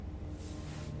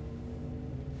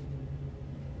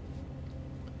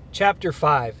Chapter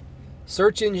 5,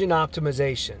 Search Engine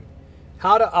Optimization.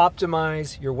 How to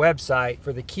optimize your website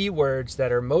for the keywords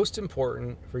that are most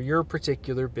important for your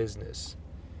particular business.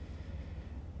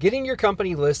 Getting your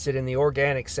company listed in the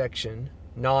organic section,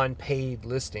 non-paid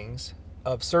listings,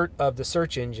 of the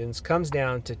search engines comes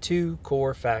down to two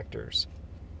core factors.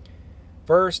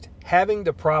 First, having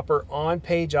the proper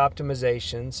on-page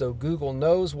optimization so Google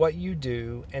knows what you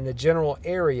do and the general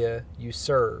area you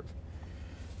serve.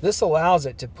 This allows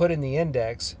it to put in the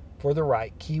index for the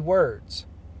right keywords.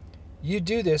 You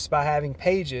do this by having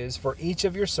pages for each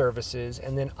of your services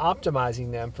and then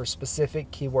optimizing them for specific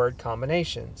keyword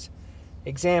combinations.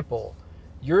 Example,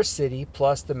 your city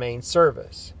plus the main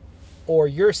service, or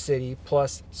your city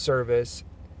plus service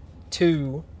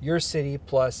 2, your city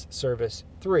plus service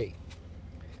 3.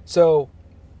 So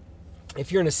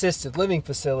if you're an assisted living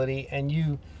facility and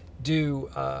you do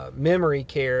memory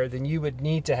care, then you would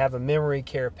need to have a memory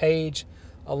care page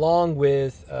along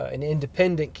with an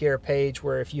independent care page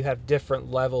where if you have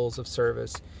different levels of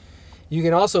service. You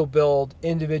can also build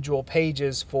individual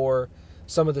pages for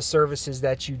some of the services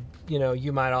that you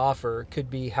might offer. It could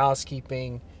be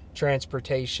housekeeping,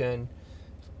 transportation,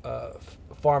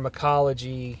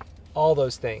 pharmacology, all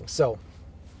those things. So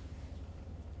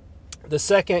the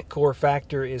second core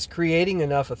factor is creating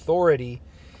enough authority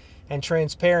and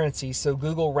transparency so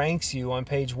Google ranks you on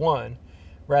page 1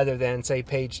 rather than, say,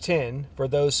 page 10 for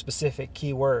those specific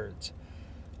keywords.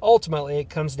 Ultimately, it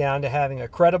comes down to having a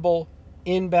credible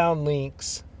inbound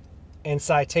links and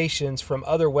citations from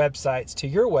other websites to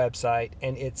your website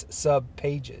and its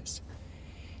sub-pages.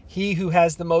 He who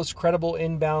has the most credible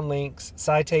inbound links,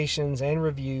 citations, and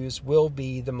reviews will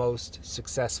be the most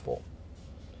successful.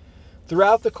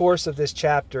 Throughout the course of this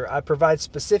chapter, I provide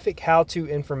specific how-to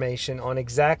information on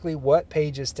exactly what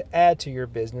pages to add to your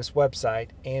business website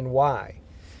and why.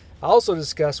 I also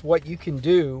discuss what you can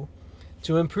do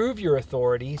to improve your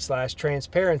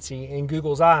authority/transparency in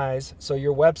Google's eyes so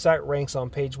your website ranks on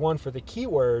page 1 for the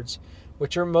keywords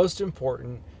which are most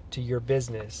important to your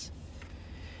business.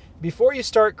 Before you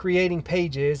start creating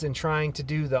pages and trying to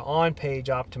do the on-page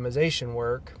optimization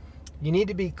work, you need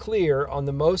to be clear on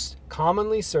the most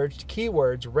commonly searched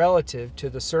keywords relative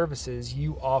to the services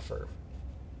you offer.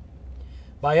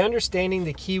 By understanding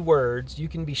the keywords, you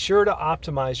can be sure to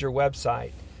optimize your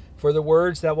website for the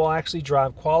words that will actually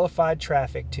drive qualified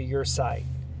traffic to your site.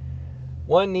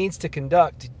 One needs to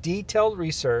conduct detailed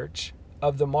research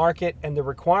of the market and the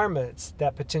requirements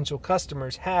that potential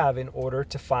customers have in order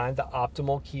to find the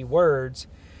optimal keywords,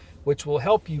 which will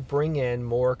help you bring in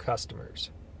more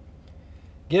customers.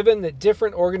 Given that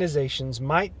different organizations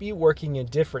might be working in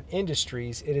different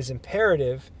industries, it is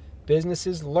imperative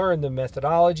businesses learn the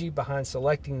methodology behind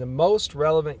selecting the most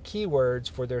relevant keywords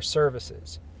for their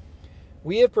services.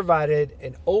 We have provided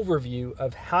an overview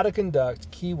of how to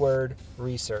conduct keyword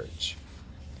research.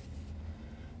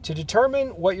 To determine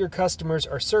what your customers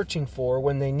are searching for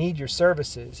when they need your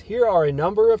services, here are a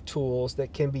number of tools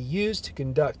that can be used to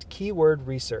conduct keyword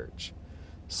research.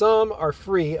 Some are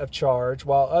free of charge,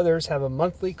 while others have a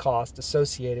monthly cost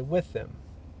associated with them.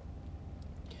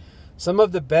 Some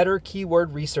of the better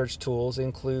keyword research tools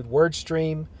include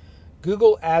WordStream,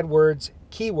 Google AdWords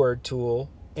Keyword Tool,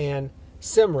 and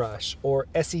SEMrush or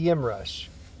SEMrush.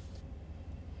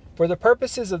 For the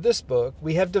purposes of this book,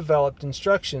 we have developed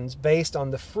instructions based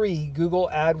on the free Google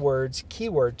AdWords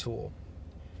Keyword Tool.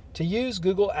 To use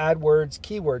Google AdWords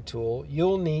Keyword Tool,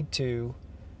 you'll need to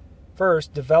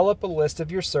first, develop a list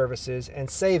of your services and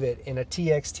save it in a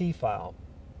TXT file.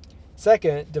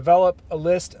 Second, develop a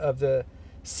list of the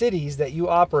cities that you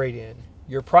operate in,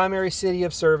 your primary city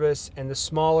of service and the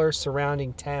smaller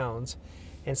surrounding towns,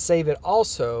 and save it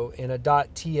also in a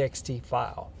 .txt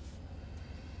file.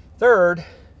 Third,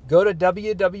 go to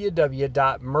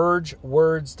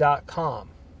www.mergewords.com.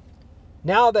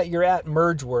 Now that you're at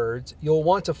MergeWords, you'll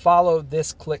want to follow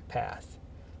this click path.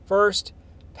 First,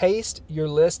 paste your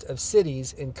list of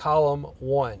cities in column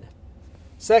 1.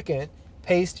 Second,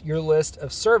 paste your list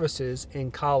of services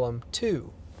in column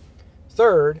 2.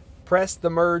 Third, press the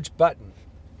Merge button.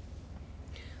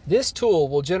 This tool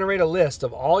will generate a list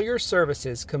of all your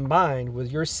services combined with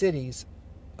your cities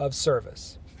of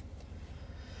service.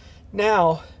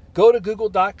 Now, go to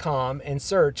google.com and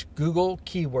search Google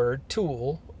Keyword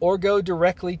Tool, or go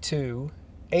directly to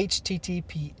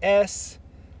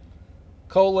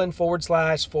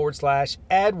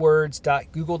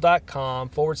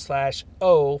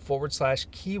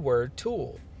https://adwords.google.com/o/keyword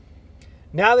tool.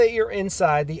 Now that you're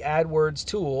inside the AdWords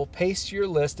tool, paste your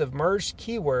list of merged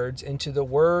keywords into the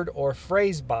word or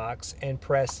phrase box and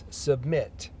press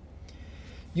Submit.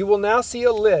 You will now see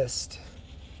a list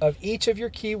of each of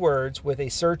your keywords with a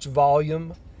search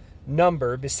volume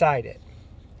number beside it.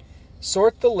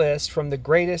 Sort the list from the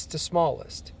greatest to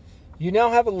smallest. You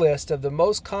now have a list of the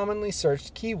most commonly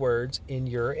searched keywords in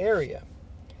your area.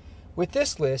 With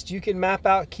this list, you can map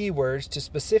out keywords to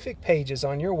specific pages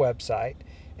on your website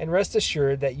and rest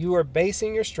assured that you are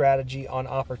basing your strategy on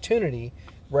opportunity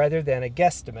rather than a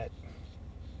guesstimate.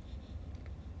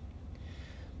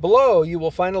 Below, you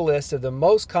will find a list of the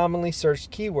most commonly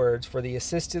searched keywords for the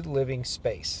assisted living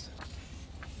space.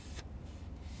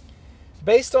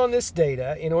 Based on this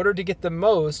data, in order to get the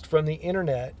most from the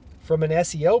internet from an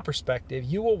SEO perspective,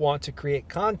 you will want to create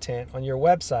content on your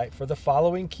website for the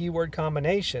following keyword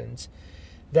combinations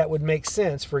that would make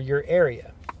sense for your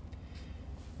area.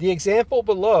 The example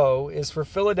below is for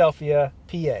Philadelphia,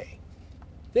 PA.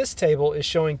 This table is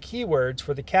showing keywords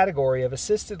for the category of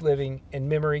assisted living and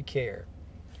memory care.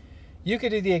 You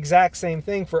could do the exact same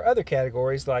thing for other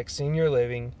categories like senior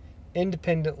living,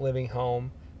 independent living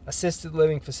home, assisted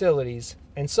living facilities,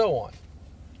 and so on.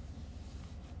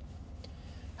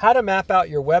 How to map out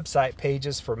your website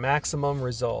pages for maximum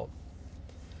result.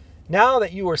 Now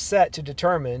that you are set to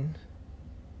determine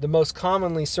the most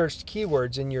commonly searched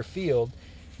keywords in your field,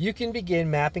 you can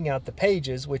begin mapping out the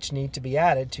pages which need to be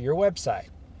added to your website.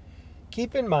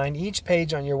 Keep in mind each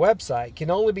page on your website can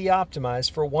only be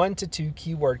optimized for 1 to 2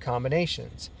 keyword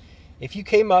combinations. If you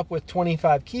came up with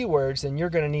 25 keywords, then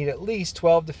you're going to need at least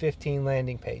 12 to 15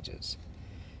 landing pages.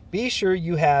 Be sure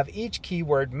you have each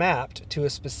keyword mapped to a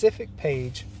specific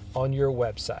page on your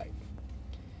website.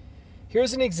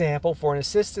 Here's an example for an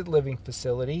assisted living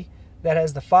facility that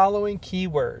has the following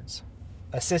keywords: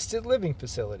 assisted living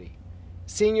facility,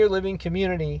 senior living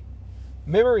community,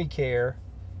 memory care,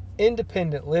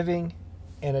 independent living,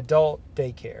 and adult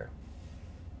daycare.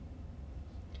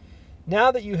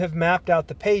 Now that you have mapped out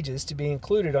the pages to be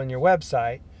included on your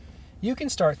website, you can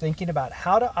start thinking about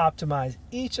how to optimize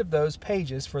each of those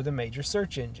pages for the major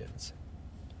search engines.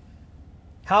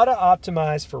 How to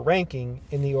optimize for ranking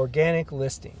in the organic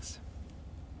listings.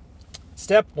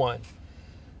 Step 1.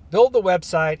 Build the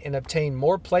website and obtain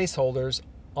more placeholders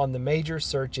on the major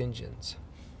search engines.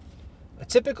 A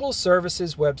typical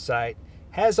services website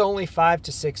has only 5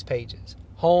 to 6 pages: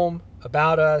 home,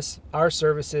 about us, our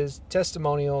services,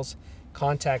 testimonials,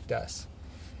 contact us.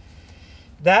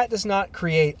 That does not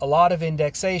create a lot of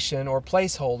indexation or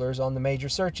placeholders on the major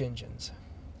search engines.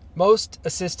 Most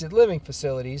assisted living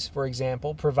facilities, for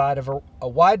example, provide a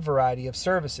wide variety of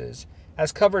services,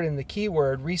 as covered in the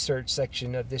keyword research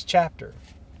section of this chapter.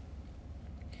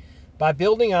 By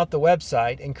building out the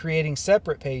website and creating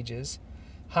separate pages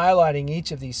highlighting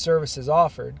each of these services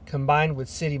offered, combined with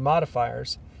city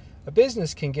modifiers, a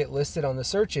business can get listed on the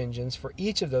search engines for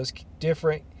each of those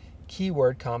different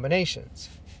keyword combinations.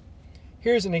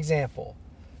 Here's an example: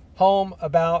 home,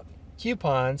 about,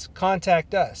 coupons,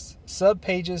 contact us,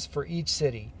 sub-pages for each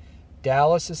city: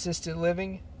 Dallas Assisted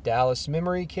Living, Dallas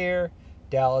Memory Care,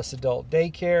 Dallas Adult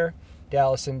Daycare,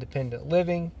 Dallas Independent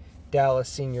Living, Dallas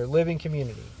Senior Living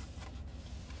Community.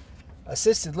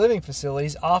 Assisted living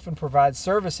facilities often provide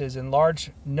services in large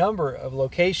number of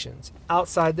locations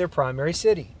outside their primary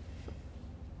city.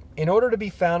 In order to be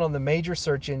found on the major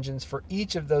search engines for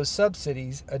each of those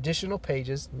sub-cities, additional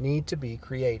pages need to be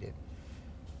created.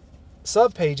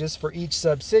 Sub-pages for each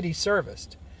sub-city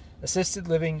serviced: assisted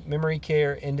living, memory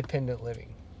care, independent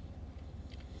living.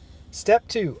 Step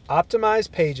 2.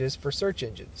 Optimize pages for search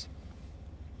engines.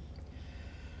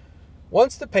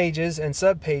 Once the pages and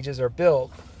sub-pages are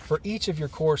built for each of your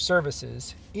core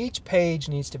services, each page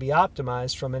needs to be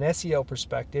optimized from an SEO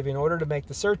perspective in order to make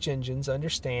the search engines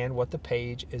understand what the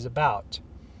page is about.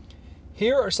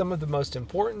 Here are some of the most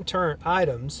important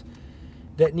items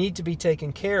that need to be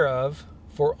taken care of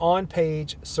for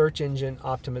on-page search engine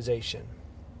optimization.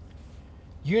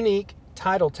 Unique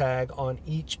title tag on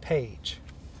each page.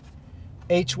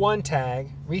 H1 tag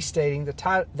restating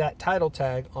that title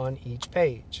tag on each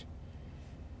page.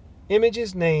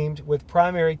 Images named with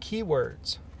primary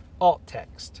keywords, alt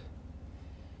text.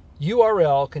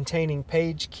 URL containing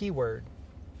page keyword.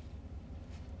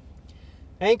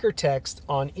 Anchor text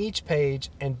on each page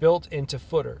and built into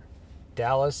footer.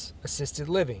 Dallas Assisted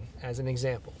Living as an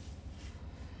example.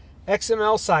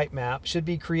 XML sitemap should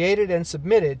be created and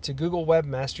submitted to Google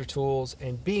Webmaster Tools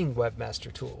and Bing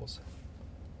Webmaster Tools.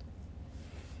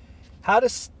 How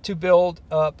to build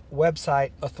up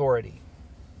website authority.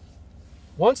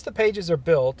 Once the pages are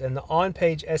built and the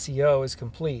on-page SEO is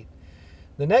complete,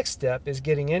 the next step is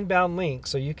getting inbound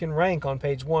links so you can rank on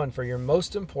page 1 for your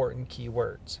most important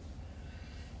keywords.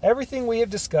 Everything we have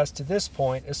discussed to this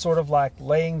point is sort of like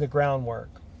laying the groundwork.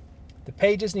 The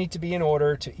pages need to be in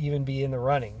order to even be in the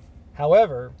running.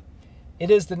 However, it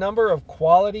is the number of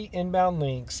quality inbound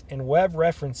links and web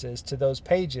references to those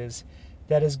pages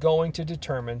that is going to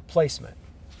determine placement.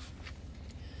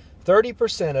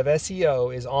 30% of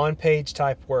SEO is on-page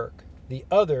type work. The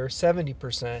other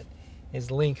 70% is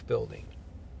link building.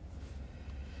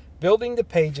 Building the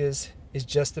pages is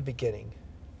just the beginning.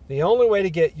 The only way to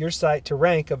get your site to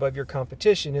rank above your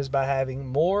competition is by having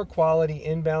more quality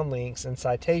inbound links and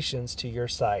citations to your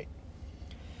site.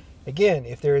 Again,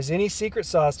 if there is any secret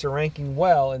sauce to ranking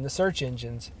well in the search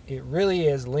engines, it really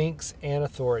is links and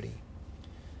authority.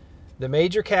 The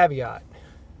major caveat: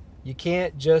 you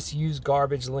can't just use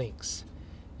garbage links.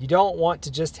 You don't want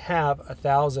to just have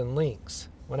 1,000 links.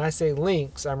 When I say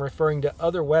links, I'm referring to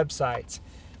other websites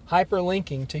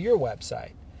hyperlinking to your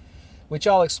website, which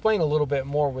I'll explain a little bit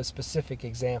more with specific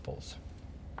examples.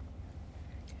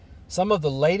 Some of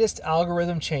the latest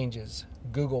algorithm changes,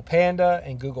 Google Panda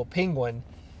and Google Penguin,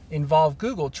 involve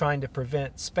Google trying to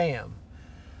prevent spam.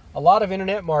 A lot of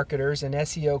internet marketers and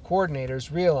SEO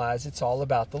coordinators realize it's all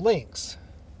about the links.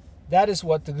 That is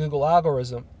what the Google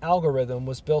algorithm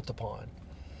was built upon.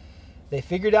 They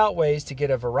figured out ways to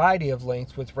get a variety of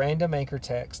links with random anchor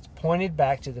text pointed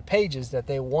back to the pages that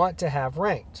they want to have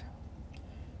ranked.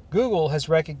 Google has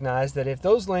recognized that if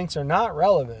those links are not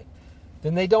relevant,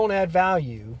 then they don't add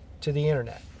value to the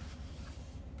internet.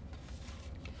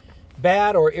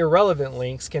 Bad or irrelevant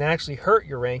links can actually hurt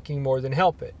your ranking more than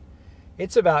help it.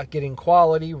 It's about getting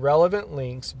quality, relevant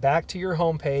links back to your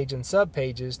homepage and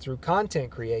subpages through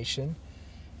content creation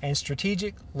and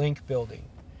strategic link building.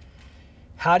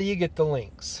 How do you get the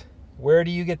links? Where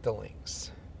do you get the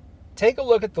links? Take a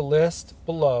look at the list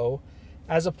below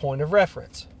as a point of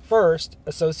reference. First,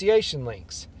 association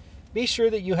links. Be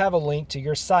sure that you have a link to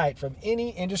your site from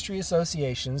any industry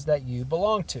associations that you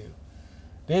belong to.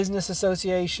 Business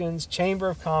associations, chamber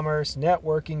of commerce,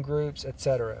 networking groups,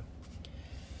 etc.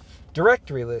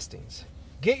 Directory listings.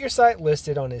 Get your site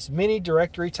listed on as many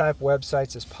directory type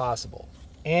websites as possible.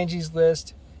 Angie's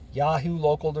List, Yahoo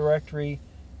Local Directory,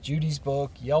 Judy's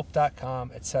Book,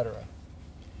 Yelp.com, etc.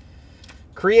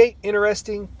 Create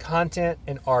interesting content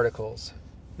and articles.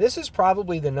 This is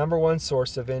probably the number one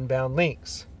source of inbound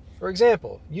links. For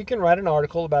example, you can write an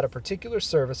article about a particular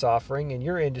service offering in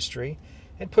your industry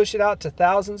and push it out to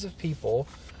thousands of people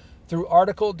through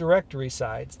article directory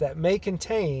sites that may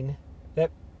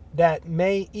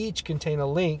each contain a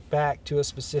link back to a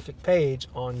specific page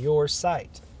on your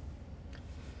site.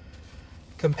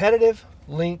 Competitive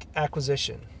link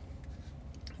acquisition.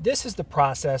 This is the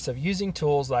process of using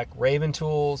tools like Raven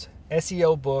Tools,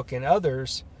 SEO Book, and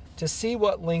others to see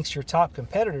what links your top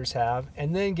competitors have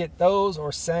and then get those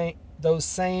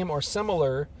same or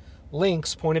similar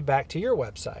links pointed back to your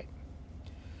website.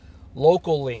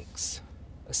 Local links.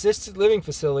 Assisted living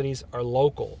facilities are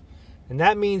local, and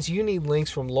that means you need links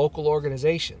from local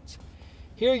organizations.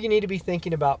 Here you need to be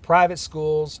thinking about private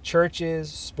schools,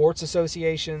 churches, sports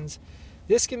associations.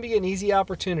 This can be an easy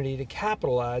opportunity to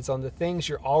capitalize on the things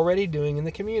you're already doing in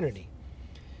the community.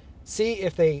 See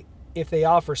if they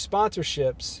offer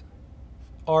sponsorships,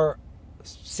 or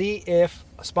see if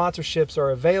sponsorships are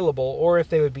available, or if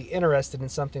they would be interested in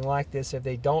something like this if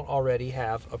they don't already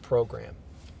have a program.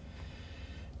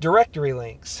 Directory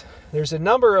links. There's a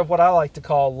number of what I like to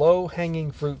call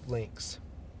low-hanging fruit links.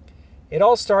 It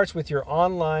all starts with your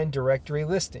online directory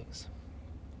listings.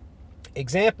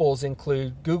 Examples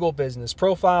include Google Business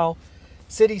Profile,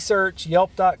 City Search,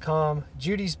 Yelp.com,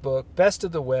 Judy's Book, Best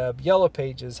of the Web, Yellow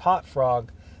Pages, Hot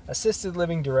Frog, Assisted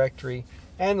Living Directory,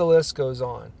 and the list goes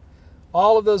on.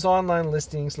 All of those online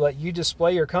listings let you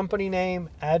display your company name,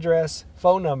 address,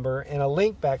 phone number, and a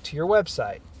link back to your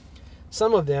website.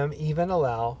 Some of them even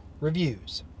allow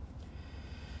reviews.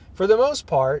 For the most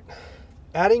part,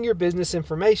 adding your business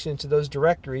information to those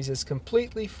directories is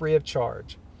completely free of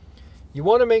charge. You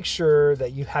want to make sure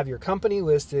that you have your company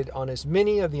listed on as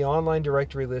many of the online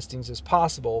directory listings as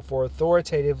possible for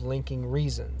authoritative linking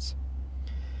reasons.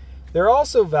 They're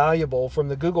also valuable from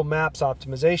the Google Maps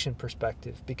optimization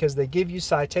perspective because they give you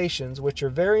citations, which are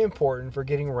very important for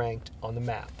getting ranked on the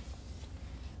map.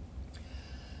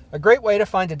 A great way to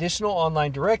find additional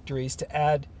online directories to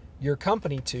add your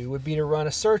company to would be to run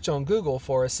a search on Google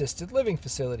for Assisted Living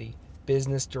Facility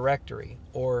Business Directory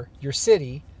or your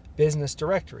city Business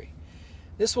Directory.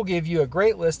 This will give you a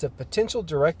great list of potential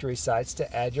directory sites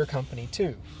to add your company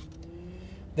to.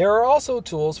 There are also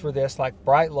tools for this like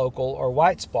BrightLocal or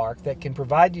WhiteSpark that can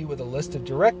provide you with a list of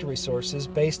directory sources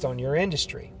based on your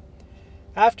industry.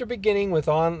 After beginning with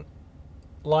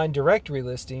online directory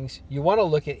listings, you want to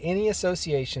look at any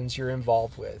associations you're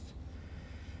involved with.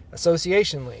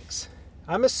 Association links.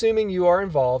 I'm assuming you are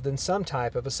involved in some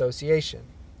type of association.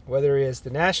 whether it is the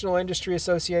National Industry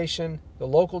Association, the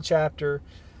local chapter,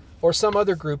 or some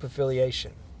other group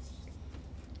affiliation.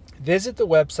 Visit the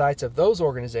websites of those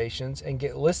organizations and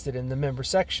get listed in the member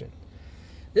section.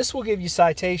 This will give you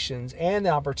citations and the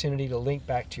opportunity to link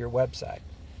back to your website.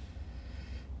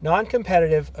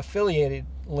 Non-competitive affiliated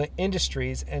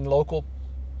industries and local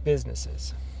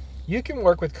businesses. You can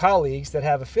work with colleagues that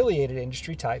have affiliated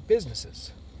industry type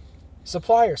businesses.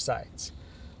 Supplier sites.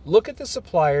 Look at the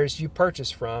suppliers you purchase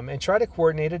from and try to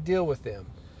coordinate a deal with them.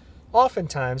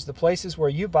 Oftentimes, the places where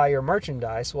you buy your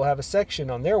merchandise will have a section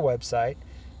on their website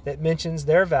that mentions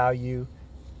their value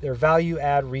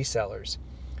add resellers.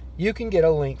 You can get a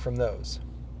link from those.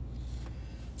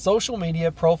 Social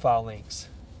media profile links.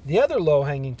 The other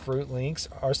low-hanging fruit links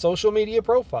are social media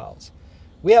profiles.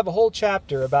 We have a whole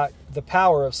chapter about the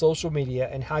power of social media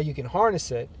and how you can harness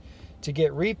it to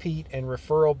get repeat and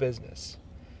referral business.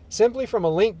 Simply from a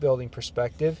link building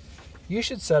perspective, you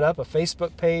should set up a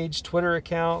Facebook page, Twitter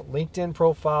account, LinkedIn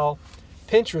profile,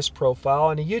 Pinterest profile,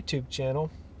 and a YouTube channel,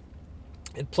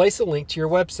 and place a link to your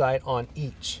website on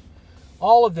each.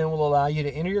 All of them will allow you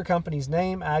to enter your company's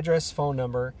name, address, phone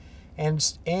number,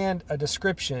 and a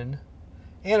description,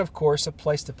 and of course a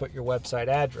place to put your website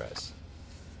address.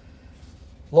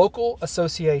 Local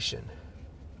association.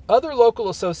 Other local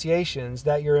associations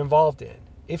that you're involved in.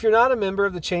 If you're not a member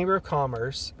of the Chamber of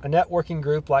Commerce, a networking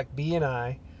group like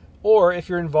BNI, or if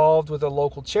you're involved with a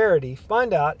local charity,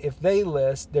 find out if they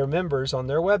list their members on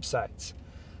their websites.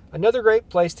 Another great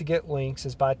place to get links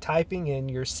is by typing in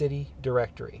your city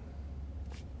directory.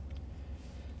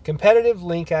 Competitive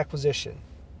link acquisition.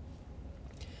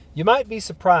 You might be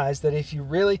surprised that if you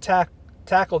really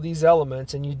tackle these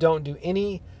elements and you don't do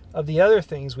any of the other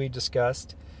things we've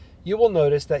discussed, you will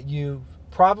notice that you've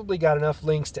probably got enough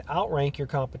links to outrank your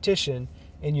competition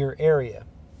in your area.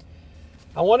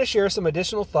 I want to share some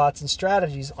additional thoughts and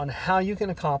strategies on how you can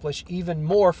accomplish even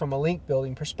more from a link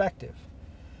building perspective.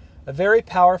 A very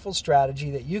powerful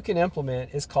strategy that you can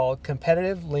implement is called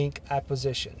competitive link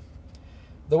acquisition.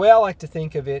 The way I like to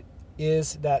think of it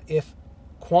is that if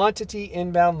quantity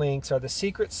inbound links are the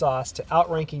secret sauce to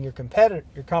outranking your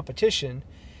competition,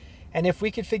 and if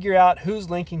we could figure out who's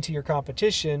linking to your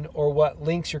competition or what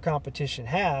links your competition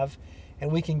have,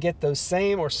 and we can get those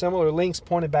same or similar links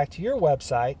pointed back to your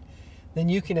website, then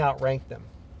you can outrank them,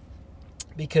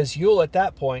 because you'll at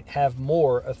that point have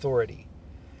more authority.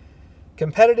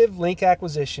 Competitive link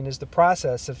acquisition is the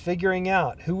process of figuring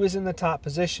out who is in the top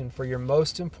position for your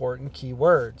most important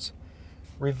keywords.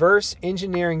 Reverse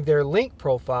engineering their link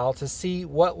profile to see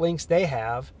what links they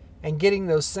have and getting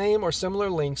those same or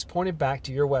similar links pointed back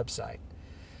to your website.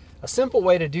 A simple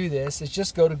way to do this is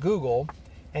just go to Google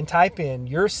and type in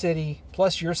your city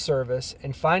plus your service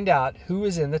and find out who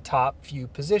is in the top few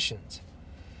positions.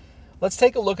 Let's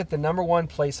take a look at the number one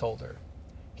placeholder.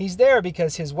 He's there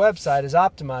because his website is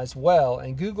optimized well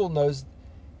and Google knows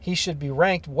he should be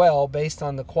ranked well based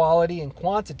on the quality and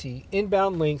quantity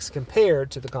inbound links compared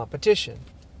to the competition.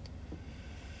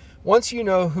 Once you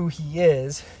know who he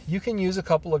is, you can use a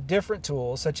couple of different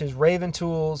tools such as Raven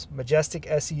Tools, Majestic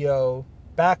SEO,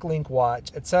 Backlink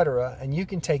Watch, etc., and you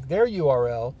can take their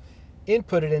URL,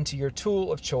 input it into your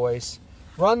tool of choice,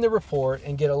 run the report,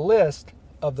 and get a list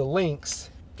of the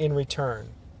links in return.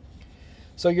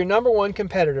 So your number one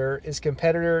competitor is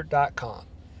competitor.com.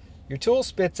 Your tool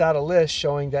spits out a list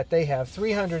showing that they have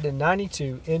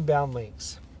 392 inbound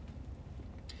links.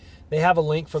 They have a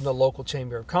link from the local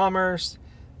Chamber of Commerce.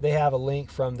 They have a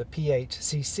link from the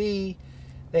PHCC.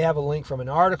 They have a link from an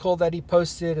article that he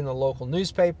posted in the local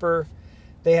newspaper.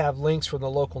 They have links from the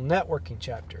local networking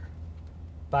chapter.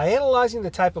 By analyzing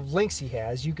the type of links he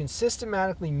has, you can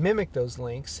systematically mimic those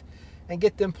links and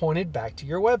get them pointed back to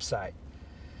your website.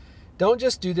 Don't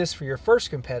just do this for your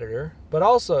first competitor, but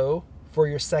also for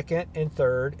your second and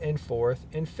third and fourth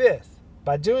and fifth.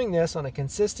 By doing this on a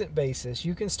consistent basis,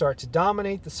 you can start to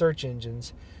dominate the search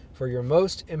engines for your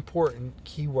most important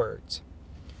keywords.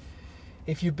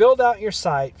 If you build out your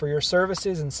site for your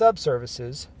services and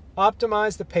sub-services,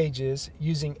 optimize the pages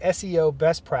using SEO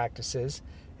best practices,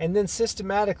 and then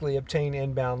systematically obtain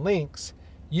inbound links,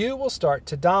 you will start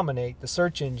to dominate the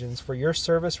search engines for your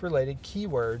service-related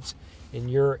keywords in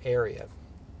your area.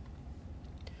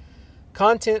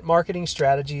 Content marketing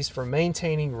strategies for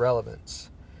maintaining relevance.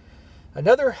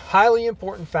 Another highly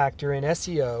important factor in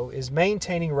SEO is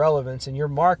maintaining relevance in your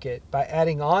market by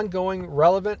adding ongoing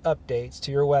relevant updates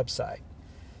to your website.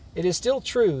 It is still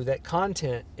true that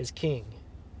content is king.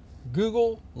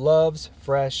 Google loves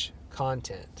fresh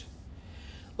content.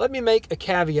 Let me make a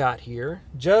caveat here.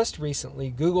 Just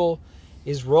recently, Google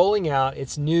is rolling out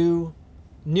its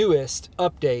newest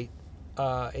update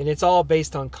and it's all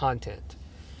based on content.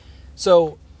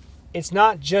 So it's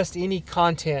not just any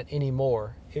content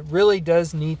anymore. It really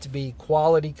does need to be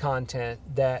quality content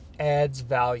that adds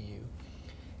value.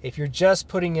 If you're just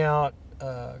putting out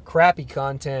crappy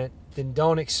content, then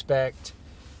don't expect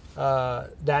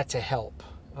that to help.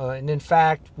 And in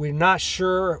fact, we're not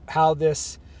sure how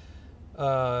this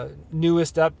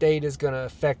newest update is going to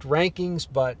affect rankings,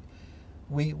 but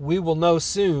we will know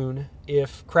soon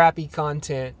if crappy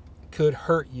content could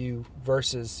hurt you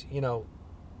versus,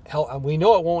 help. We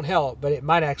know it won't help, but it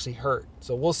might actually hurt.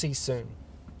 So we'll see soon.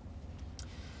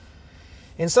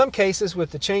 In some cases,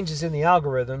 with the changes in the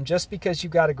algorithm, just because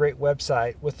you've got a great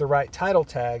website with the right title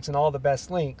tags and all the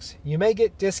best links, you may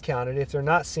get discounted if they're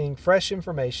not seeing fresh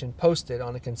information posted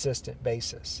on a consistent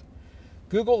basis.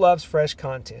 Google loves fresh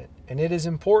content, and it is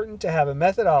important to have a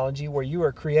methodology where you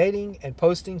are creating and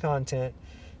posting content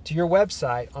to your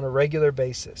website on a regular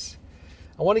basis.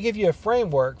 I want to give you a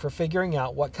framework for figuring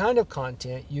out what kind of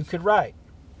content you could write,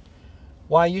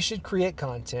 why you should create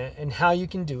content, and how you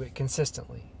can do it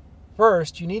consistently.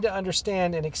 First, you need to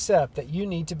understand and accept that you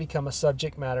need to become a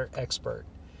subject matter expert.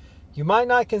 You might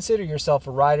not consider yourself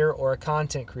a writer or a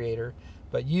content creator,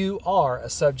 but you are a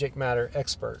subject matter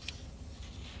expert.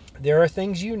 There are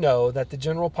things you know that the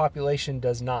general population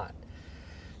does not.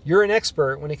 You're an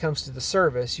expert when it comes to the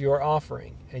service you are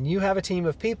offering, and you have a team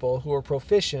of people who are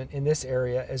proficient in this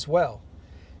area as well.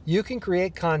 You can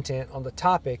create content on the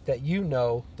topic that you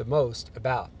know the most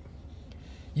about.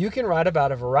 You can write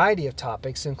about a variety of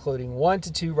topics, including 1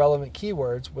 to 2 relevant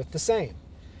keywords with the same.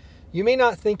 You may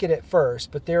not think it at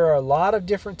first, but there are a lot of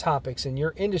different topics in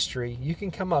your industry you can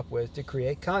come up with to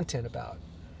create content about.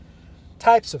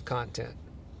 Types of content.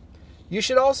 You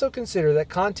should also consider that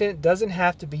content doesn't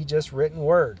have to be just written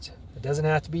words. It doesn't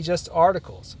have to be just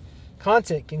articles.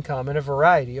 Content can come in a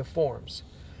variety of forms.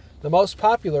 The most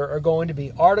popular are going to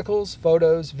be articles,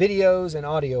 photos, videos, and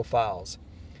audio files.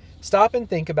 Stop and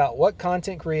think about what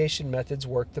content creation methods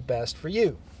work the best for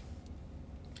you.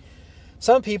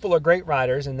 Some people are great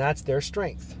writers, and that's their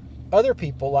strength. Other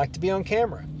people like to be on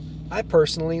camera. I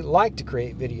personally like to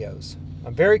create videos.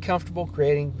 I'm very comfortable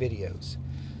creating videos.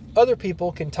 Other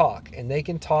people can talk, and they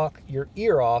can talk your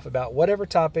ear off about whatever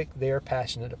topic they are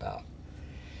passionate about.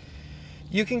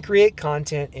 You can create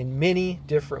content in many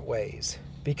different ways.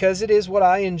 Because it is what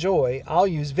I enjoy, I'll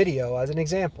use video as an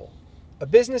example. A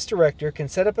business director can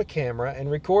set up a camera and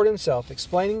record himself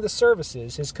explaining the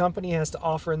services his company has to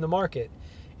offer in the market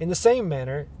in the same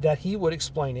manner that he would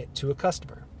explain it to a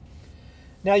customer.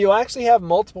 Now, you'll actually have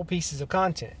multiple pieces of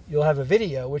content. You'll have a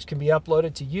video which can be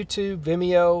uploaded to YouTube,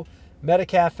 Vimeo,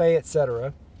 Metacafe,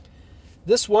 etc.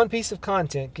 This one piece of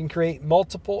content can create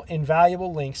multiple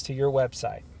invaluable links to your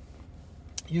website.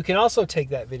 You can also take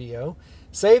that video,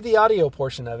 save the audio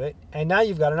portion of it, and now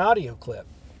you've got an audio clip.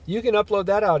 You can upload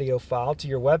that audio file to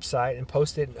your website and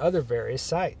post it in other various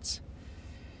sites.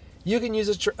 You can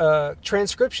use a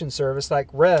transcription service like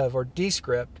Rev or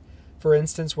Descript, for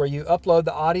instance, where you upload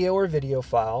the audio or video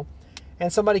file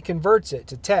and somebody converts it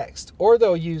to text, or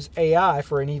they'll use AI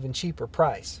for an even cheaper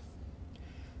price.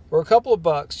 For a couple of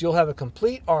bucks, you'll have a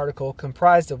complete article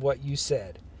comprised of what you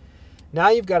said. Now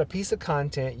you've got a piece of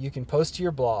content you can post to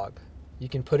your blog. You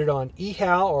can put it on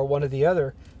eHow or one of the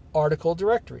other article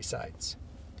directory sites.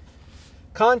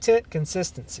 Content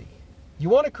consistency. You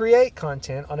want to create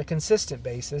content on a consistent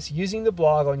basis using the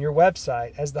blog on your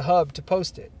website as the hub to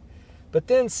post it, but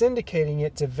then syndicating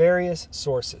it to various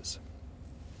sources.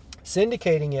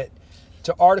 Syndicating it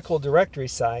to article directory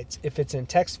sites if it's in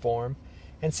text form,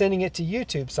 and sending it to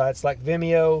YouTube sites like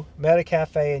Vimeo,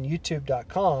 Metacafe, and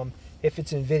YouTube.com if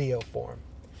it's in video form.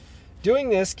 Doing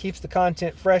this keeps the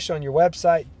content fresh on your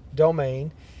website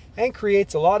domain and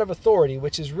creates a lot of authority,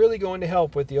 which is really going to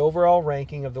help with the overall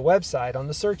ranking of the website on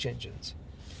the search engines.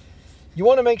 You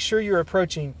want to make sure you're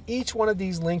approaching each one of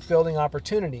these link building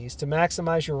opportunities to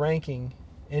maximize your ranking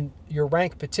and your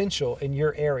rank potential in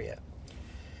your area.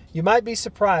 You might be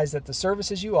surprised that the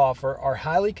services you offer are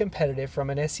highly competitive from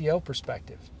an SEO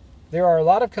perspective. There are a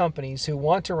lot of companies who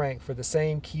want to rank for the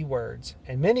same keywords,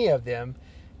 and many of them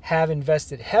have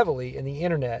invested heavily in the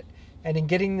internet and in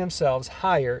getting themselves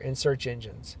higher in search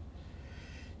engines.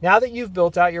 Now that you've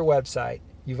built out your website,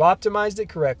 you've optimized it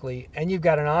correctly, and you've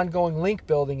got an ongoing link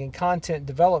building and content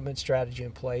development strategy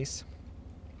in place,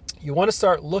 you want to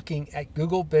start looking at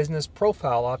Google Business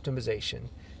Profile Optimization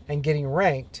and getting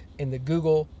ranked in the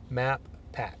Google Map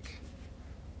Pack.